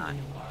came back on.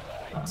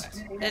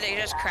 Did they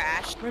just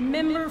crash?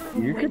 Remember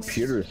from Your whence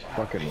computer is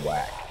fucking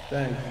whack.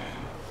 Thank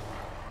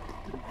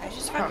I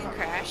just fucking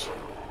crash.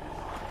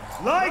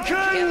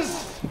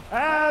 Lycans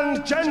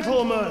and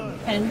gentlemen,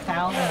 10,000 we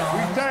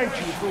dollars. thank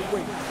you for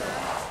waiting.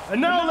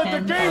 And now let the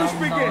games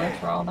begin!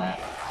 For all that.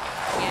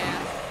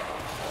 Yeah.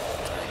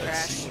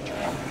 Crash.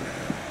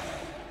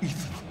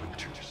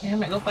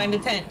 Damn it, go find a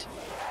tent.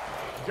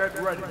 Get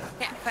ready.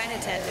 Can't find a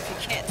tent if you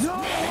can't.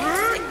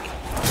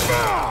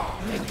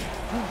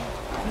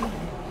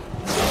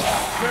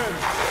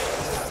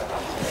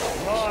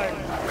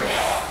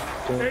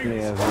 Don't me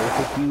have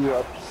look you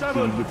up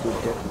so you get to a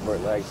test for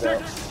it like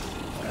that.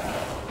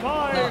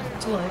 5, No,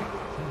 too late.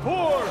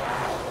 4,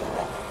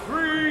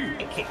 3, I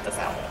kicked us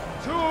out.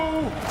 2,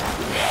 1.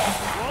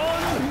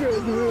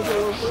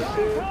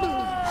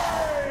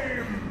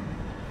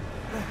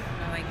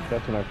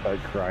 That's when I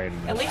started crying.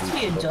 At least we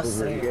had just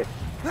saved.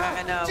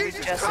 I know, we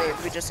just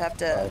saved. We just have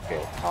to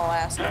Okay. haul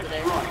ass over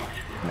there.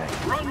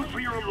 Nice. Run for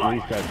your life. At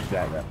least that's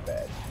that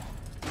bad.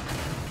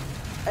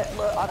 It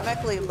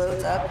automatically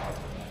loads up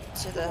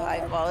to the high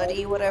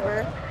quality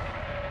whatever.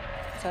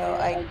 So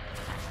I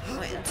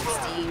went into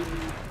Steam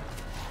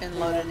and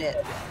loaded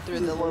it through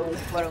the low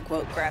quote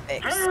unquote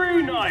graphics.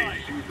 Very nice,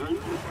 Susan.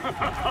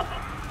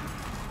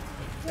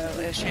 So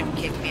it shouldn't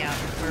kick me out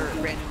for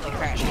randomly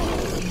crashing.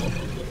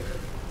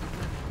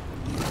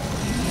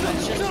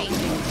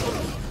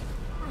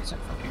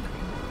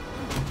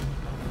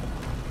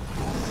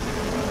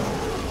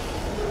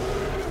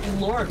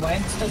 bored. Why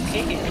I'm still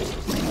kicking?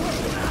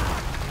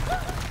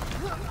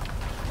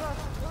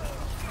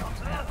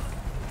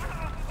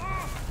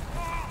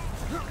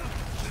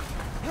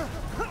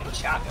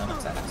 Shotgun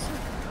ass.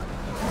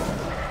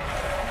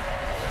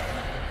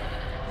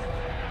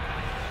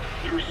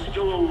 You're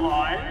still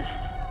alive?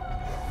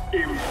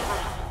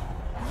 Impressive.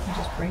 I'm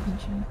just breaking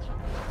shit.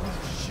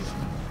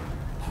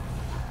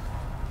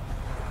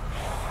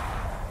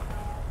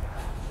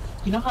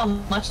 You know how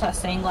much that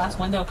stained glass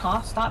window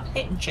costs? Stop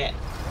hitting shit.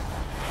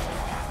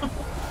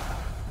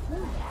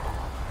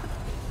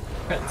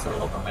 Prince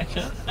all over my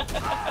shit.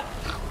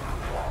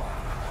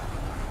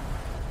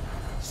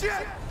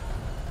 Shit!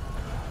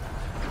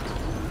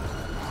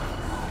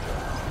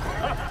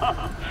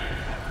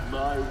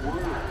 My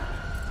word.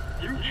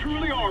 You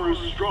truly are as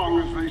strong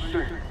as they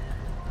say.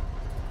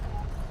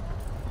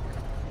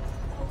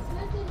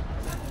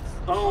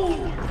 Oh,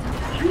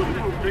 you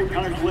didn't think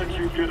I'd let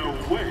you get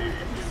away.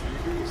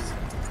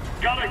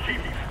 Gotta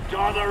keep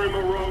Donna and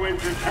Moreau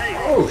entertained.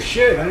 Oh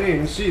shit, I didn't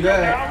even see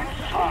that. Now it's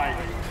time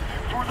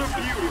for the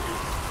beautiful.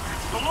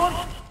 The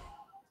launch.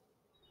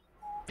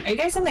 Are you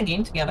guys in the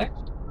game together?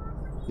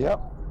 Yep.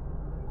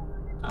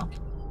 Oh.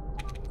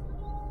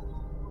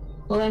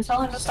 Well then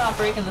tell him to stop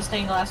breaking the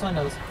stained glass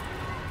windows.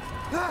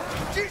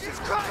 Jesus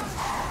Christ!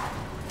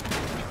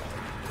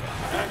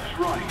 That's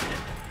right.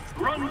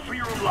 Run for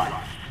your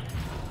life.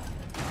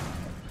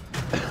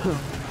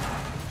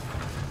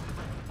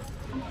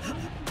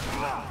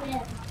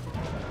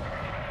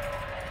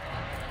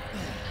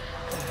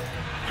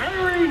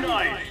 Very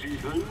nice,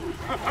 Ethan.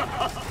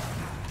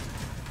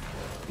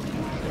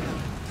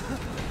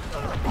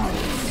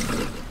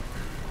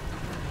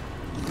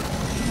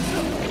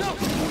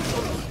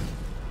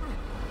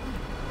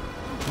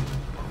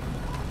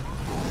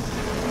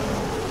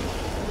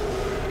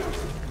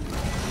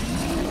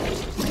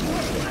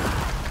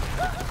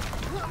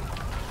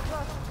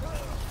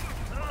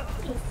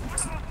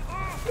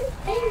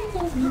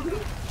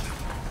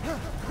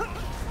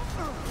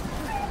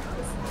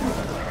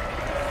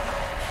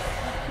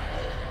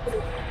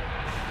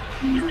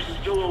 You're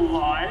still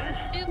alive?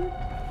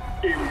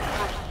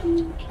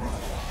 Impressive.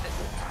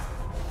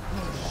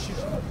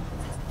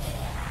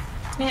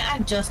 Man, I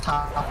just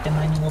hopped in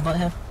my new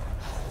butthead.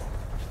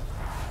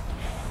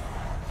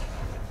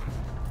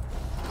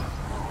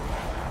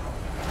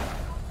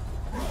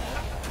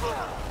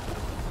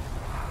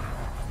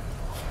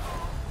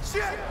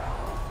 Shit!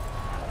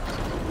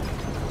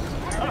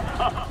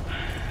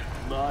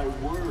 My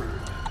word.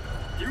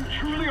 You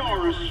truly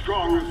are as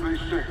strong as they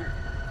say.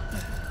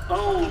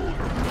 Oh,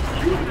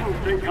 you didn't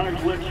think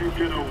I'd let you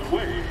get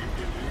away.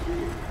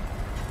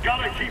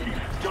 Gotta keep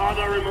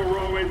Donna and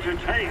Moreau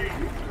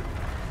entertained.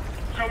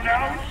 So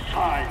now it's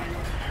time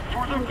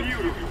for the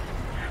beautiful,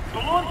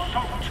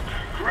 blood-soaked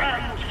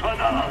grand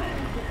finale.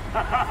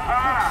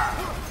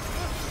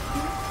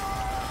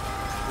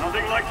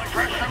 Nothing like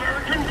fresh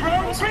American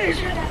ground beef.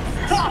 Hey,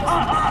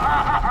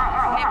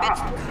 bitch,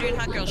 doing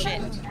hot girl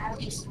shit.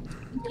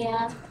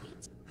 Yeah.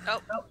 Oh.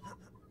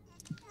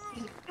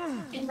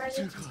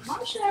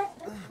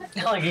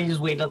 Like he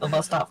just waited at the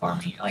bus stop for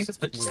me. Like this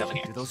bitch is coming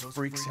here. Do those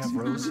freaks have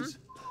roses?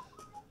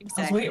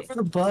 I was waiting for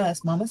the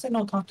bus. Mama said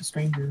don't talk to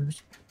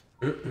strangers.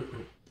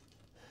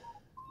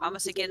 Mama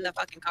said get in the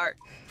fucking cart.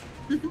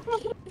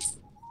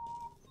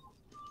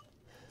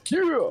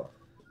 Yeah.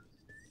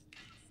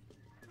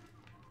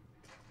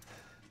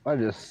 I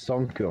just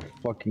sunk a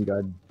fucking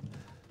god.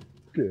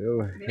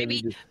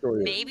 Maybe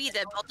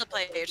the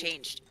multiplayer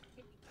changed.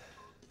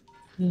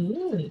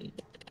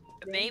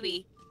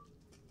 Maybe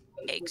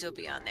eggs will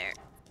be on there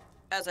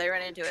as I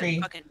run into a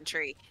fucking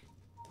tree.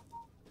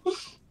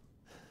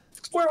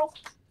 Squirrel.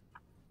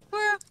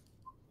 Squirrel.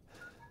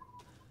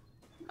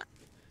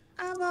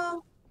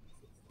 Ammo.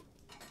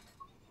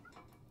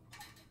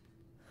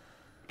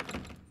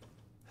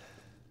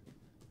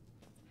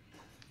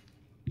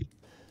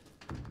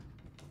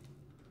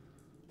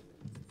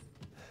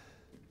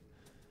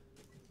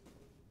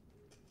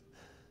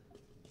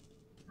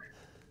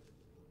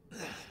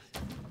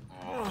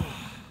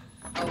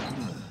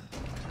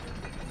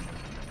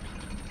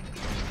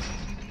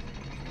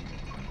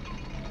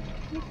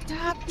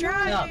 Stop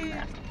driving.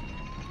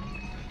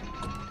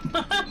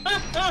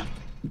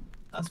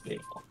 That's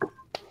beautiful.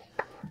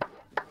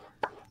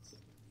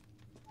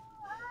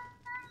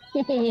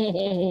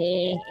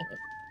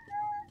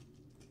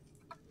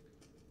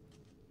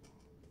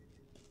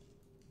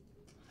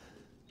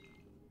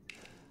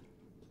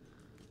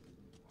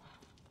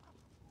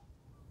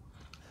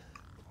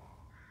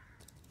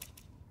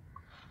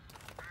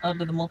 Oh,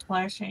 did the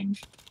multipliers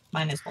change?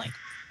 Mine is blank.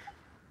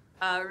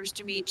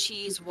 Rooster meat,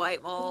 cheese,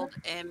 white mold,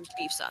 and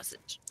beef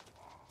sausage.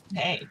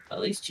 Hey, at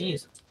least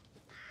cheese.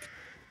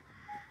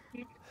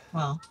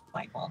 Well,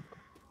 white mold.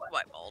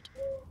 White mold.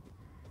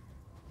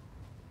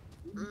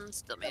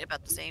 Still made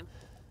about the same.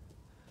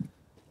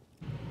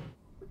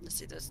 Let's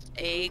see those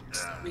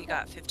eggs. We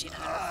got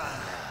 1,500.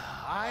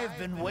 I've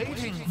been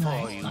waiting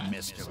for you,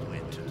 Mr.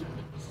 Winter.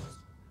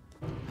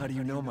 How do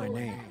you know my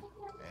name?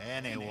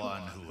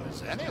 Anyone who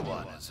is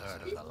anyone has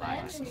heard of the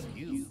likes of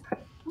you.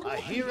 A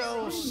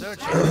hero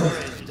searching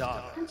for his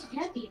daughter.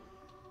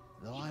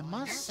 Though I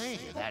must say,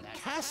 that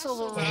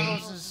castle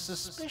arouses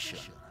suspicion.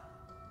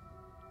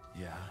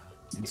 Yeah,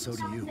 and so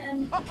do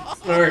you.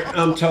 Alright,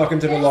 I'm talking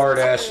to the lard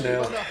ass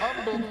now. The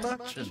humble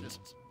merchant.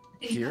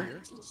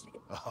 Here?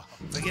 Oh,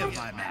 forgive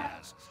my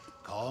manners.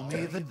 Call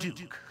me the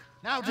Duke.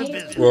 Now to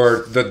business.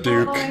 Or the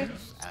Duke.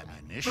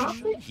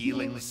 Ammunition,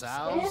 healing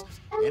salves,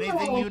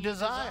 anything you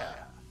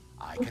desire,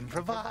 I can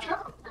provide.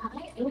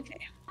 Okay.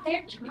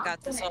 You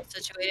got this all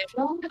situated.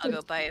 I'll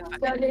go buy a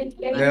fucking...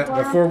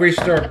 Yeah, before we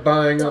start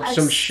buying up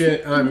some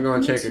shit, I'm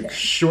going to take a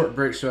short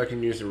break so I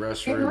can use the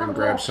restroom and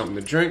grab something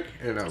to drink,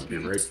 and I'll be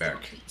right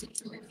back.